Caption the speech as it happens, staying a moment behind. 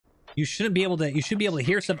You shouldn't be able to. You should be able to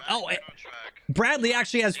hear some. Oh, Bradley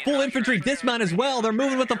actually has full infantry dismount as well. They're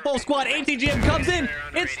moving with the full squad. ATGM comes in.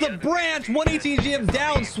 It's the branch. One ATGM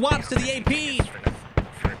down. Swaps to the AP.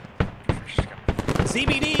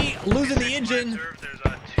 ZBD losing the engine.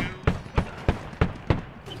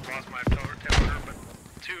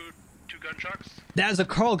 That is a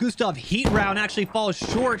Carl Gustav heat round. Actually falls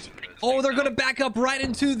short. Oh, they're going to back up right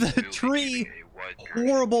into the tree.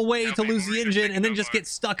 Horrible way to lose the engine and then just get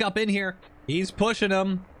stuck up in here. He's pushing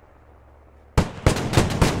them.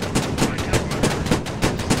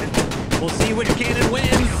 We'll see which cannon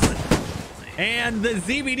wins. And the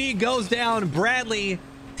ZBD goes down. Bradley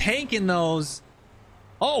tanking those.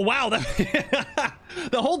 Oh, wow. The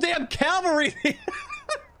whole damn cavalry.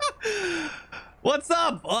 What's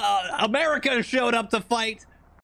up? America showed up to fight.